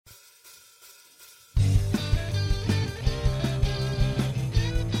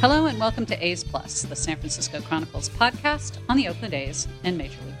Hello and welcome to A's Plus, the San Francisco Chronicles podcast on the Oakland A's and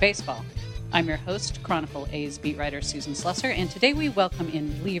Major League Baseball. I'm your host, Chronicle A's beat writer Susan Slusser, and today we welcome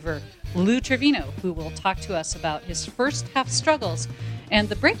in reliever Lou Trivino, who will talk to us about his first half struggles and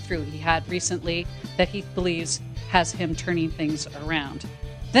the breakthrough he had recently that he believes has him turning things around.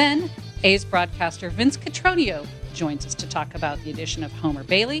 Then, A's broadcaster Vince Cotroneo joins us to talk about the addition of Homer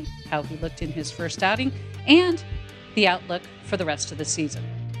Bailey, how he looked in his first outing, and the outlook for the rest of the season.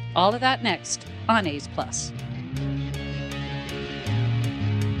 All of that next on A's Plus.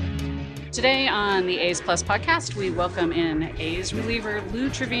 Today on the A's Plus podcast, we welcome in A's reliever Lou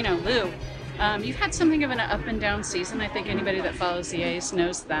Trivino. Lou, you've had something of an up and down season. I think anybody that follows the A's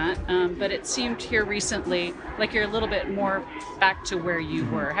knows that. But it seemed here recently like you're a little bit more back to where you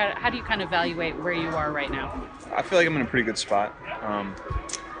were. How do you kind of evaluate where you are right now? I feel like I'm in a pretty good spot.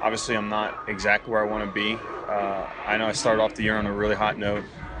 Obviously, I'm not exactly where I want to be. I know I started off the year on a really hot note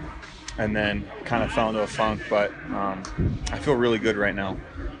and then kind of fell into a funk, but I feel really good right now.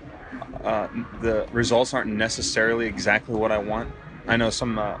 The results aren't necessarily exactly what I want. I know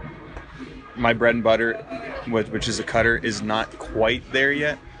my bread and butter, which is a cutter, is not quite there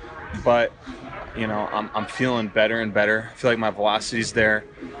yet, but I'm feeling better and better. I feel like my velocity's there.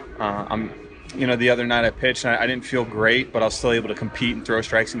 The other night I pitched and I didn't feel great, but I was still able to compete and throw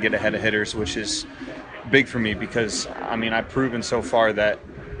strikes and get ahead of hitters, which is big for me because I've proven so far that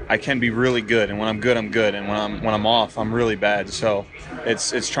I can be really good, and when I'm good, I'm good, and when I'm off, I'm really bad. So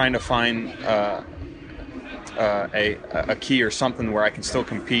it's trying to find a key or something where I can still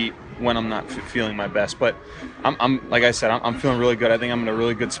compete when I'm not feeling my best. But I'm like I said, I'm feeling really good. I think I'm in a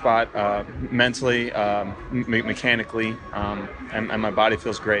really good spot mentally, mechanically, and my body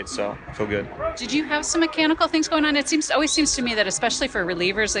feels great. So I feel good. Did you have some mechanical things going on? It always seems to me that especially for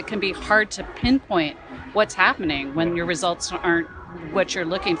relievers, it can be hard to pinpoint what's happening when your results aren't what you're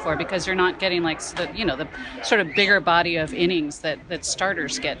looking for, because you're not getting like the sort of bigger body of innings that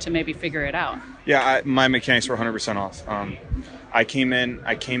starters get to maybe figure it out. Yeah, my mechanics were 100% off. I came in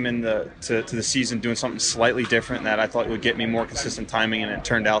to the season doing something slightly different that I thought would get me more consistent timing, and it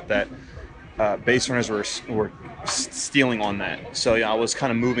turned out that base runners were stealing on that. So yeah, I was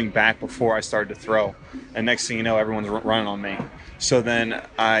kind of moving back before I started to throw, and next thing you know, everyone's running on me. So then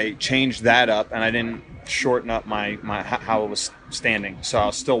I changed that up, and I didn't shorten up my how it was standing, so I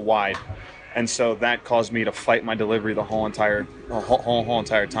was still wide, and so that caused me to fight my delivery the whole entire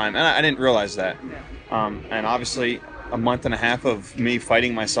time, and I didn't realize that. And obviously, a month and a half of me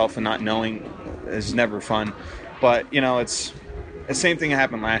fighting myself and not knowing is never fun. But it's the same thing that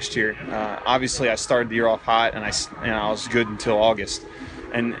happened last year. Obviously, I started the year off hot, and I was good until August.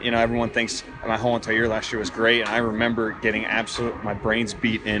 And everyone thinks my whole entire year last year was great, and I remember getting my brains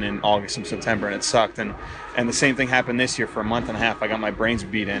beat in August and September, and it sucked. And the same thing happened this year. For a month and a half, I got my brains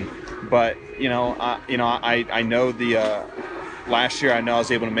beat in. But I know the last year I know I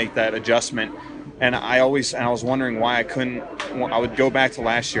was able to make that adjustment, and I was wondering why I couldn't. I would go back to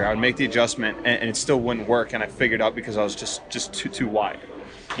last year, I would make the adjustment, and it still wouldn't work, and I figured out because I was just too wide.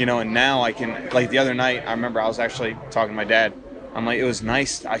 And now I can, like the other night, I remember I was actually talking to my dad. I'm like, it was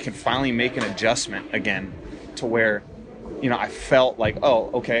nice. I could finally make an adjustment again to where, I felt like, oh,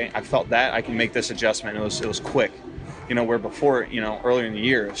 okay, I felt that I can make this adjustment. It was quick, where before, earlier in the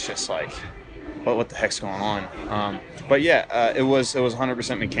year, it's just like, what the heck's going on? But yeah, it was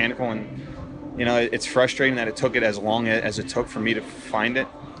 100% mechanical, and it's frustrating that it took it as long as it took for me to find it.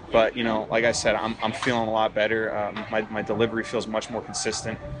 But like I said, I'm feeling a lot better. My delivery feels much more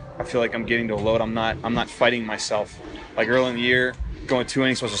consistent. I feel like I'm getting to a load. I'm not fighting myself. Like early in the year, going 2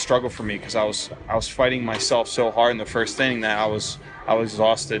 innings was a struggle for me because I was fighting myself so hard in the first inning that I was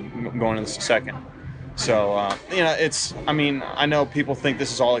exhausted going into the second. So I know people think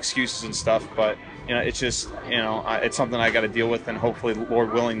this is all excuses and stuff, but it's just it's something I got to deal with, and hopefully,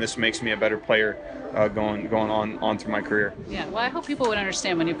 Lord willing, this makes me a better player going on through my career. Yeah, well, I hope people would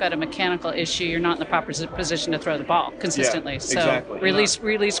understand when you've got a mechanical issue, you're not in the proper position to throw the ball consistently. Yeah, so exactly.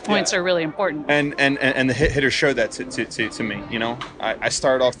 Release points are really important. And the hitters showed that to me. I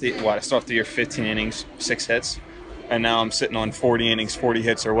started off the year 15 innings, 6 hits. And now I'm sitting on 40 innings, 40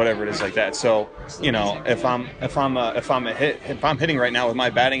 hits, or whatever it is like that. So, if I'm hitting right now with my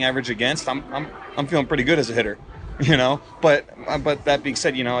batting average against, I'm feeling pretty good as a hitter, But that being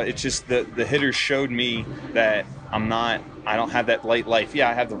said, it's just the hitters showed me that I don't have that late life. Yeah,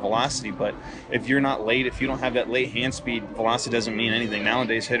 I have the velocity, but if you're not late, if you don't have that late hand speed, velocity doesn't mean anything.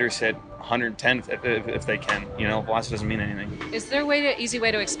 Nowadays, hitters hit 110 if they can. Velocity doesn't mean anything. Is there easy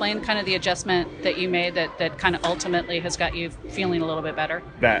way to explain kind of the adjustment that you made that kind of ultimately has got you feeling a little bit better?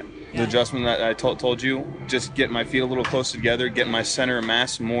 The adjustment that I told you, just getting my feet a little closer together, getting my center of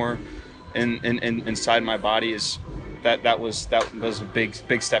mass more inside my body that was a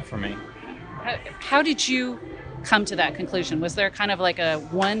big step for me. How did you come to that conclusion? Was there kind of like a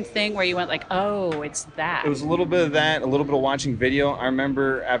one thing where you went like, oh, it's that? It was a little bit of that, a little bit of watching video. I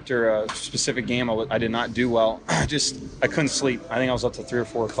remember after a specific game, I did not do well. I couldn't sleep. I think I was up to 3 or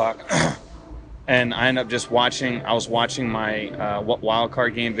 4 o'clock. And I ended up just watching my wild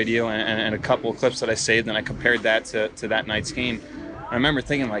card game video and a couple of clips that I saved, and I compared that to that night's game. I remember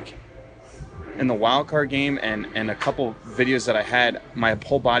thinking, like, in the wild card game and a couple videos that I had, my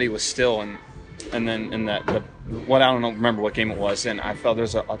whole body was still, and then in I don't remember what game it was, and I felt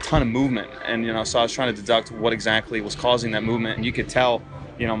there's a ton of movement, and so I was trying to deduct what exactly was causing that movement, and you could tell,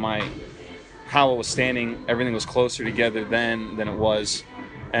 how it was standing, everything was closer together than it was,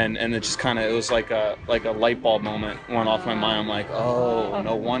 and it just kind of, it was like a light bulb moment went off my mind. I'm like, oh,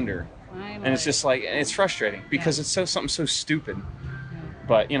 no wonder. And it's just like, it's frustrating because it's something so stupid.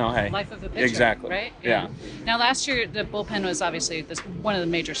 But, hey. Life of a pitcher. Exactly. Right? Yeah. Now, last year, the bullpen was obviously one of the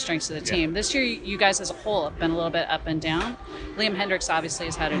major strengths of the team. This year, you guys as a whole have been a little bit up and down. Liam Hendriks obviously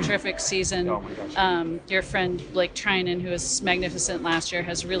has had a terrific season. Oh, my gosh. Your friend Blake Trinan, who was magnificent last year,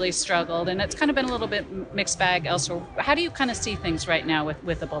 has really struggled. And it's kind of been a little bit mixed bag elsewhere. How do you kind of see things right now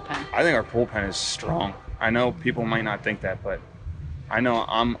with the bullpen? I think our bullpen is strong. I know people might not think that, but I know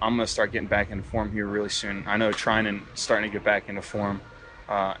I'm going to start getting back into form here really soon. I know Trinan starting to get back into form.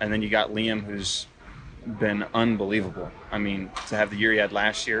 And then you got Liam, who's been unbelievable. I mean, to have the year he had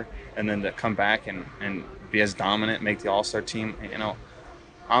last year and then to come back and be as dominant, make the All-Star team,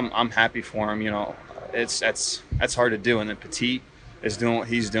 I'm happy for him. That's hard to do. And then Petit is doing what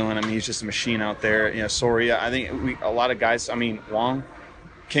he's doing. I mean, he's just a machine out there. Soria, I think a lot of guys, Wong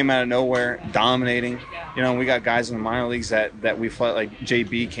came out of nowhere, dominating. We got guys in the minor leagues that we felt like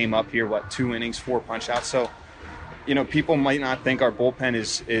JB came up here, 2 innings, 4 punch-outs. So, people might not think our bullpen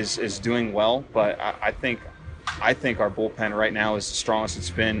is doing well, but I think our bullpen right now is the strongest it's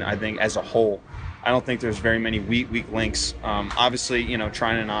been, I think, as a whole. I don't think there's very many weak links. Obviously,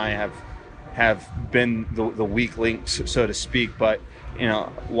 Trinan and I have been the weak links, so to speak, but,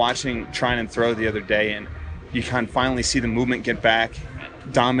 watching Trinan throw the other day, and you can finally see the movement get back,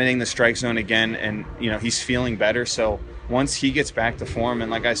 dominating the strike zone again, and, he's feeling better. So once he gets back to form, and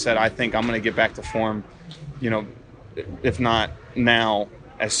like I said, I think I'm going to get back to form, if not now,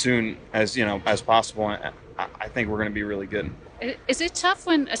 as soon as as possible. I think we're going to be really good. Is it tough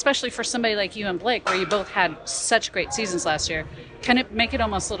when, especially for somebody like you and Blake, where you both had such great seasons last year, can it make it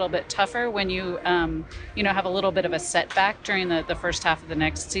almost a little bit tougher when you have a little bit of a setback during the first half of the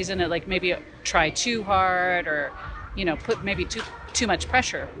next season? Like maybe try too hard, or put maybe too much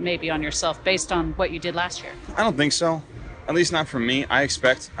pressure maybe on yourself based on what you did last year? I don't think so. At least not from me. I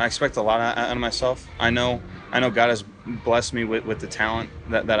expect a lot out of myself. I know God has blessed me with the talent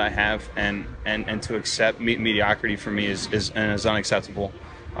that I have, and to accept mediocrity for me is unacceptable.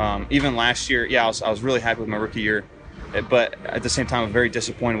 Even last year, I was really happy with my rookie year, but at the same time, I'm very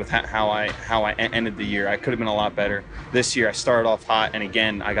disappointed with how I ended the year. I could have been a lot better. This year, I started off hot, and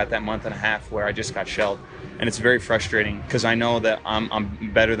again, I got that month and a half where I just got shelled, and it's very frustrating because I know that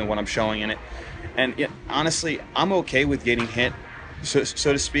I'm better than what I'm showing in it. And honestly, I'm okay with getting hit, so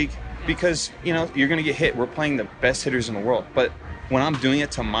to speak, because you're going to get hit. We're playing the best hitters in the world, but when I'm doing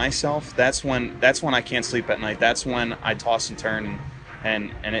it to myself, that's when I can't sleep at night. That's when I toss and turn,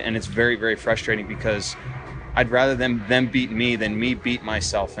 and it's very, very frustrating because I'd rather them beat me than me beat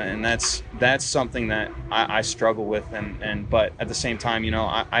myself, and that's something that I struggle with, but at the same time,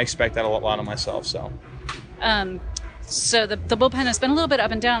 I expect that a lot of myself. So. So the bullpen has been a little bit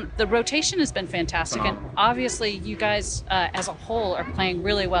up and down. The rotation has been fantastic, and obviously you guys as a whole are playing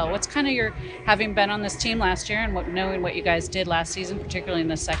really well. What's kind of your, having been on this team last year and knowing what you guys did last season, particularly in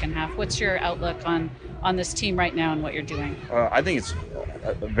the second half, what's your outlook on this team right now and what you're doing? I think it's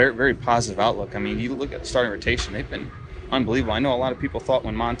a very, very positive outlook. I mean, you look at the starting rotation, they've been unbelievable. I know a lot of people thought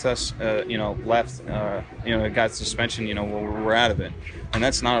when Montes, left, got suspension, we're out of it. And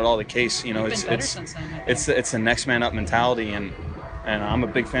that's not at all the case. It's the next man up mentality, and I'm a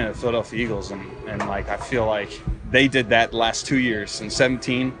big fan of the Philadelphia Eagles, and I feel like they did that the last 2 years. In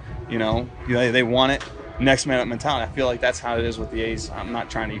 2017, they won it. Next man up mentality. I feel like that's how it is with the A's. I'm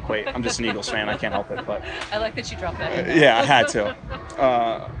not trying to equate. I'm just an Eagles fan. I can't help it. But I like that you dropped that. Yeah, I had to.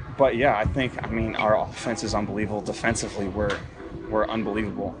 but yeah, I mean, our offense is unbelievable. Defensively, we're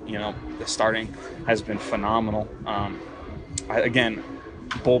unbelievable. You know, the starting has been phenomenal. Again,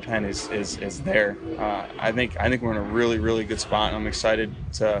 bullpen is there. I think we're in a really, really good spot, and I'm excited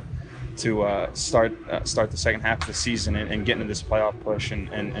to start the second half of the season and get into this playoff push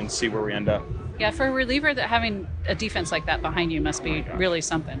and see where we end up. Yeah, for a reliever, that having a defense like that behind you must be really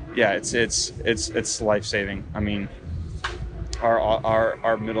something. Yeah, it's life saving. I mean,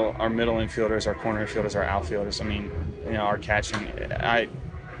 our middle infielders, our corner infielders, our outfielders. I mean, you know, our catching.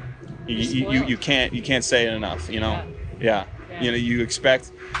 You can't say it enough. You know, yeah. You know, you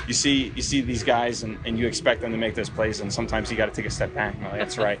see these guys and you expect them to make those plays, and sometimes you got to take a step back. And like,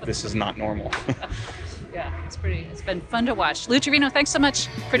 that's right. This is not normal. Yeah, it's been fun to watch. Lou Trivino, thanks so much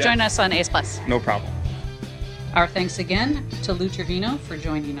for joining us on A's Plus. No problem. Our thanks again to Lou Trivino for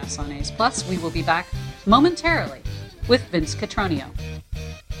joining us on A's Plus. We will be back momentarily with Vince Cotroneo.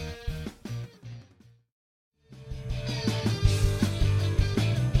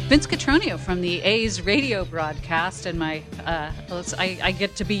 Vince Cotroneo from the A's radio broadcast, and I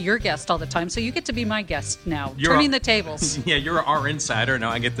get to be your guest all the time, so you get to be my guest now, turning the tables. Yeah, you're our insider.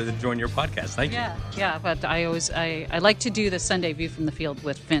 Now I get to join your podcast. Thank you. Yeah, but I like to do the Sunday View from the Field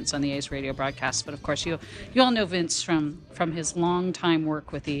with Vince on the A's radio broadcast. But of course, you all know Vince from his long time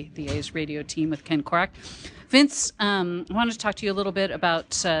work with the A's radio team with Ken Korak. Vince, I wanted to talk to you a little bit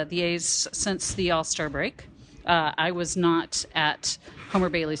about the A's since the All-Star break. I was not at Homer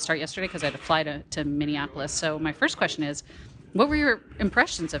Bailey's start yesterday because I had to fly to Minneapolis. So my first question is, what were your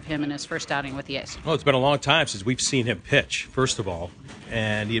impressions of him in his first outing with the A's? Well, it's been a long time since we've seen him pitch, first of all.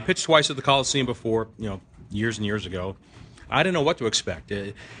 And he had pitched twice at the Coliseum before, years and years ago. I didn't know what to expect.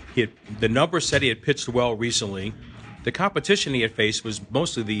 The numbers said he had pitched well recently. The competition he had faced was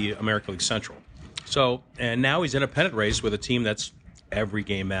mostly the American League Central. So, and now he's in a pennant race with a team that's every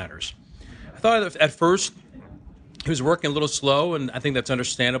game matters. I thought at first he was working a little slow, and I think that's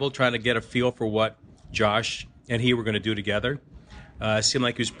understandable, trying to get a feel for what Josh and he were going to do together. It seemed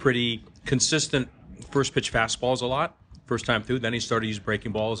like he was pretty consistent first pitch fastballs a lot, first time through. Then he started to use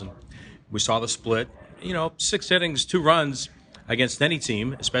breaking balls, and we saw the split. 6 innings, 2 runs against any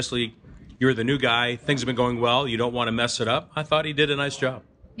team, especially you're the new guy, things have been going well, you don't want to mess it up. I thought he did a nice job.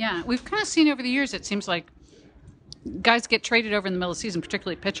 Yeah, we've kind of seen over the years, it seems like guys get traded over in the middle of the season,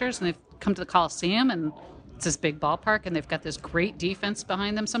 particularly pitchers, and they've come to the Coliseum, and it's this big ballpark, and they've got this great defense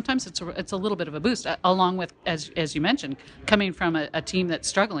behind them. Sometimes it's a little bit of a boost, along with, as you mentioned, coming from a team that's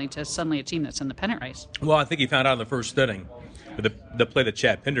struggling to suddenly a team that's in the pennant race. Well, I think he found out in the first inning, the play that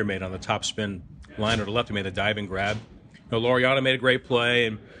Chad Pinder made on the top spin liner to left, he made a diving grab. Laureano made a great play,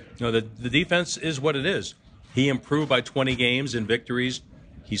 and the defense is what it is. He improved by 20 games in victories.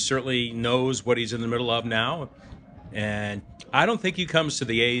 He certainly knows what he's in the middle of now, and I don't think he comes to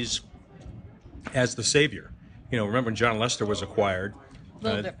the A's as the savior. Remember when John Lester was acquired? A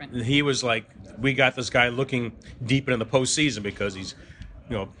little different. He was like, we got this guy looking deep into the postseason because he's,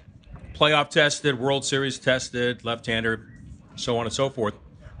 playoff tested, World Series tested, left-hander, so on and so forth.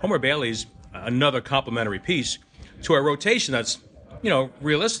 Homer Bailey's another complementary piece to a rotation that's,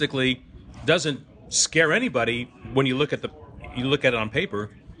 realistically doesn't scare anybody when you look at it on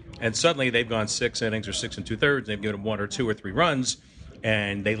paper, and suddenly they've gone 6 innings or 6 2/3. They've given 1 or 2 or 3 runs,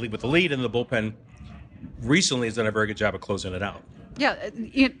 and they lead with the lead, and the bullpen recently has done a very good job of closing it out. Yeah,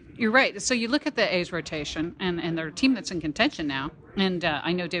 you're right. So you look at the A's rotation, and they're a team that's in contention now. And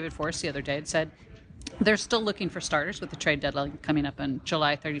I know David Forrest the other day had said they're still looking for starters with the trade deadline coming up on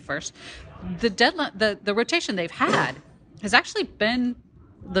July 31st. The deadline, the rotation they've had has actually been,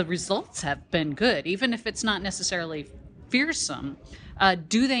 the results have been good, even if it's not necessarily fearsome.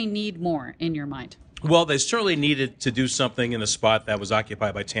 Do they need more in your mind? Well, they certainly needed to do something in the spot that was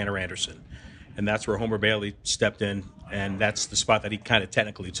occupied by Tanner Anderson. And that's where Homer Bailey stepped in, and that's the spot that he kind of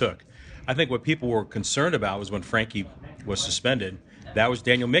technically took. I think what people were concerned about was when Frankie was suspended, that was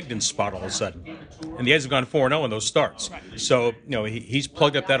Daniel Migden's spot all of a sudden. And the A's have gone 4-0 in those starts. So, he's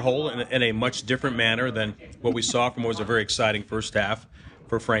plugged up that hole in a much different manner than what we saw from what was a very exciting first half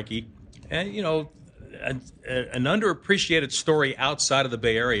for Frankie. And, an underappreciated story outside of the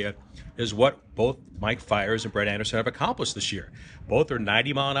Bay Area is what both Mike Fiers and Brett Anderson have accomplished this year. Both are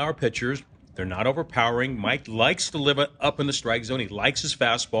 90-mile-an-hour pitchers. They're not overpowering. Mike likes to live up in the strike zone. He likes his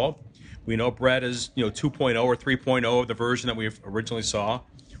fastball. We know Brett is, 2.0 or 3.0 of the version that we originally saw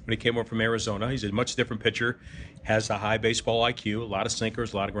when he came over from Arizona. He's a much different pitcher, has a high baseball IQ, a lot of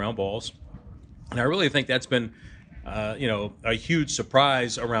sinkers, a lot of ground balls. And I really think that's been, a huge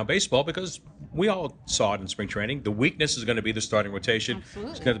surprise around baseball because we all saw it in spring training. The weakness is going to be the starting rotation.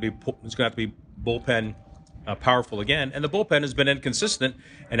 Absolutely. It's going to have to be bullpen powerful again. And the bullpen has been inconsistent.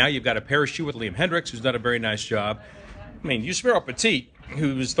 And now you've got a parachute with Liam Hendricks, who's done a very nice job. I mean, Yusmeiro Petit,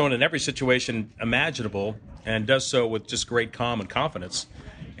 who is thrown in every situation imaginable and does so with just great calm and confidence.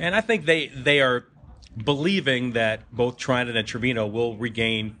 And I think they are believing that both Trivino and Trivino will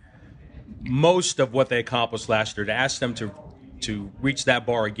regain most of what they accomplished last year. To ask them to reach that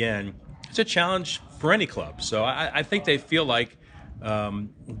bar again, it's a challenge for any club. So I think they feel like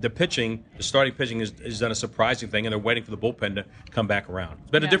the starting pitching has done a surprising thing, and they're waiting for the bullpen to come back around.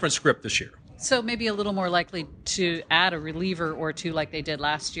 It's been a different script this year. So maybe a little more likely to add a reliever or two like they did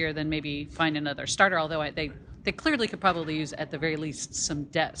last year than maybe find another starter, although they clearly could probably use, at the very least, some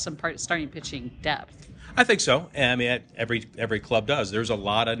depth, starting pitching depth. I think so. I mean, every club does. There's a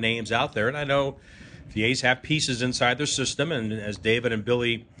lot of names out there, and I know the A's have pieces inside their system, and as David and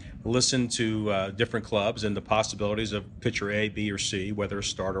Billy listen to different clubs and the possibilities of pitcher A, B, or C, whether a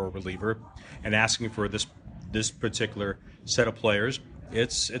starter or reliever, and asking for this particular set of players,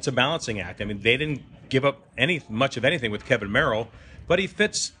 it's a balancing act. I mean, they didn't give up much of anything with Kevin Merrill, but he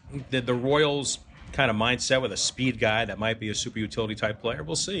fits the Royals' kind of mindset with a speed guy that might be a super utility type player.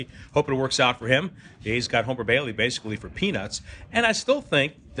 We'll see. Hope it works out for him. The A's got Homer Bailey basically for peanuts. And I still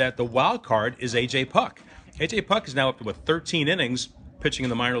think that the wild card is A.J. Puck. A.J. Puck is now up to 13 innings pitching in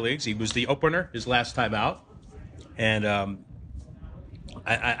the minor leagues. He was the opener his last time out. And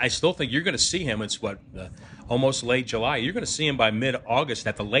I still think you're going to see him. It's almost late July. You're going to see him by mid-August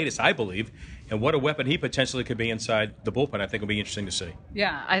at the latest, I believe. And what a weapon he potentially could be inside the bullpen, I think will be interesting to see.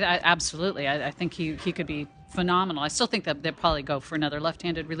 Yeah, I absolutely. I think he could be phenomenal. I still think that they'll probably go for another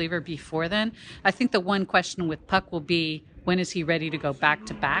left-handed reliever before then. I think the one question with Puck will be, when is he ready to go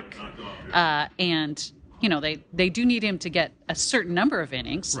back-to-back? And they do need him to get a certain number of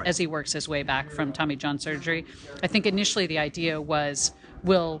innings as he works his way back from Tommy John surgery. I think initially the idea was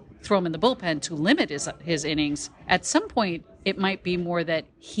we'll throw him in the bullpen to limit his innings. At some point, it might be more that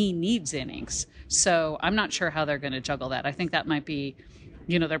he needs innings. So I'm not sure how they're going to juggle that. I think that might be,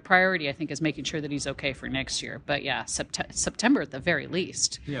 their priority, I think, is making sure that he's okay for next year. But yeah, September at the very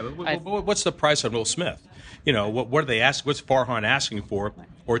least. Yeah, but what's the price on Will Smith? What are they asking? What's Farhan asking for?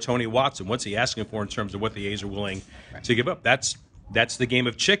 Or Tony Watson? What's he asking for in terms of what the A's are willing to give up? That's the game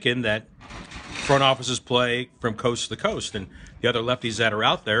of chicken that front offices play from coast to coast. And the other lefties that are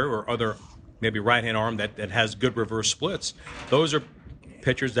out there, or other maybe right-hand arm that has good reverse splits, those are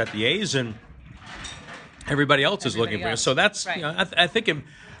pitchers that the A's and everybody else is looking for. So that's, right. I think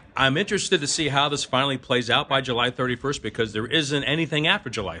I'm interested to see how this finally plays out by July 31st, because there isn't anything after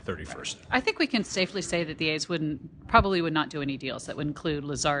July 31st. I think we can safely say that the A's probably would not do any deals that would include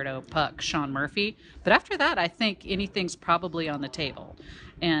Luzardo, Puck, Sean Murphy. But after that, I think anything's probably on the table.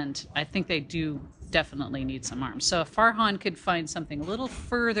 And I think they do definitely need some arms. So if Farhan could find something a little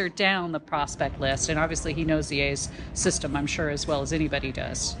further down the prospect list, and obviously he knows the A's system, I'm sure, as well as anybody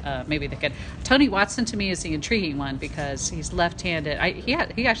does, maybe they could. Tony Watson, to me, is the intriguing one because he's left-handed. He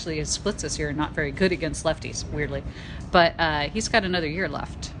actually has splits this year, not very good against lefties, weirdly. But he's got another year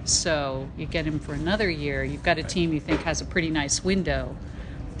left. So you get him for another year. You've got a team you think has a pretty nice window.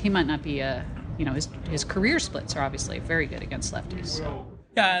 He might not be his career splits are obviously very good against lefties. So.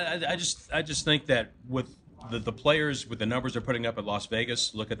 Yeah, I just think that with the players, with the numbers they're putting up at Las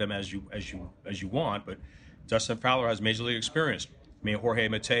Vegas, look at them as you want. But Dustin Fowler has major league experience. I mean, Jorge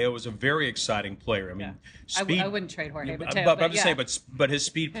Mateo is a very exciting player. I mean, speed. I wouldn't trade Jorge Mateo. But I'm just saying, but his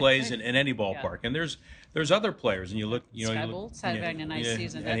speed plays in any ballpark. Yeah. And there's other players, and you look, Skybolt's having a nice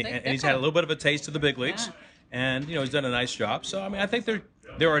season. And he's had a little bit of a taste of the big leagues, and he's done a nice job. So I mean, I think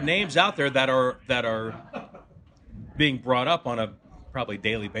there are names out there that are being brought up on a probably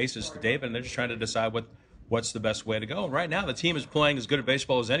daily basis to David, and they're just trying to decide what's the best way to go. And right now, the team is playing as good at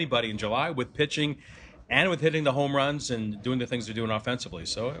baseball as anybody in July, with pitching and with hitting the home runs and doing the things they're doing offensively.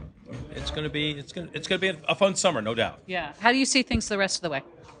 So it's going to be a fun summer, no doubt. Yeah. How do you see things the rest of the way?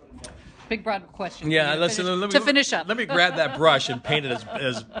 Big broad question. Yeah. To finish up. Let me grab that brush and paint it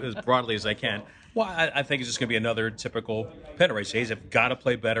as broadly as I can. Well, I think it's just going to be another typical pennant race. The A's have got to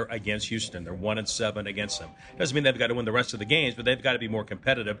play better against Houston. They're 1-7 against them. Doesn't mean they've got to win the rest of the games, but they've got to be more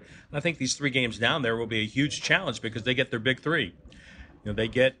competitive. And I think these 3 games down there will be a huge challenge because they get their big 3. They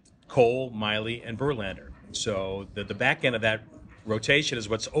get Cole, Miley, and Verlander. So the back end of that rotation is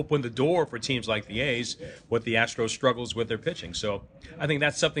what's opened the door for teams like the A's, what the Astros struggles with their pitching. So I think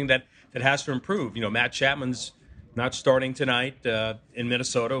that's something that has to improve. Matt Chapman's not starting tonight in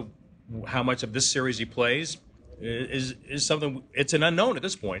Minnesota. How much of this series he plays is something. It's an unknown at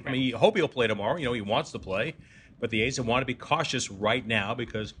this point. I mean, you hope he'll play tomorrow. He wants to play, but the A's want to be cautious right now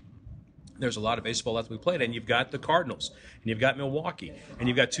because There's a lot of baseball left to be played, and you've got the Cardinals, and you've got Milwaukee, and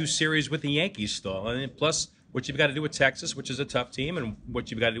you've got 2 series with the Yankees still, and plus what you've got to do with Texas, which is a tough team, and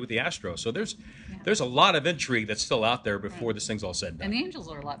what you've got to do with the Astros. So there's a lot of intrigue that's still out there before this thing's all said and done. And the Angels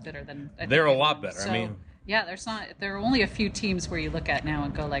are a lot better than they're a lot better. So, I mean, yeah, there are only a few teams where you look at now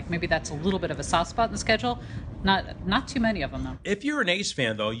and go like, maybe that's a little bit of a soft spot in the schedule. Not too many of them though. if you're an A's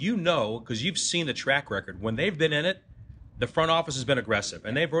fan, though, you know, because you've seen the track record, when they've been in it, the front office has been aggressive,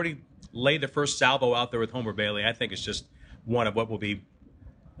 and they've already laid the first salvo out there with Homer Bailey. I think it's just one of what will be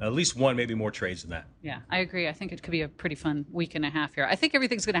at least one, maybe more trades than that. Yeah, I agree. I think it could be a pretty fun week and a half here. I think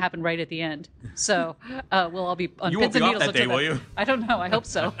everything's going to happen right at the end. So we'll all be on You pins won't be and off needles. that day, will you? I don't know. I hope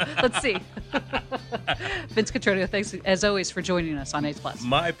so. Let's see. Vince Cotroneo, thanks as always for joining us on A's Plus.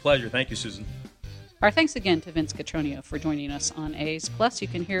 My pleasure. Thank you, Susan. Our thanks again to Vince Cotroneo for joining us on A's Plus. You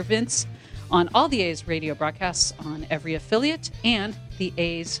can hear Vince on all the A's radio broadcasts on every affiliate and the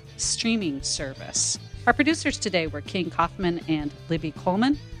A's streaming service. Our producers today were King Kaufman and Libby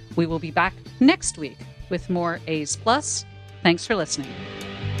Coleman. We will be back next week with more A's Plus. Thanks for listening.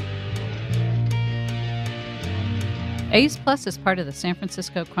 A's Plus is part of the San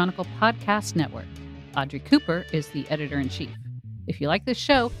Francisco Chronicle Podcast Network. Audrey Cooper is the editor-in-chief. If you like this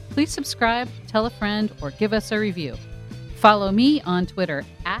show, please subscribe, tell a friend, or give us a review. Follow me on Twitter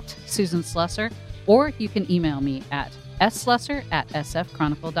 @Susan Slusser, or you can email me at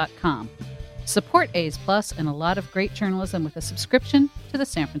slusser@sfchronicle.com. Support A's Plus and a lot of great journalism with a subscription to the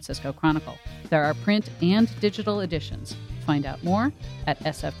San Francisco Chronicle. There are print and digital editions. Find out more at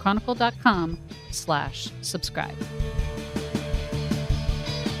sfchronicle.com/subscribe.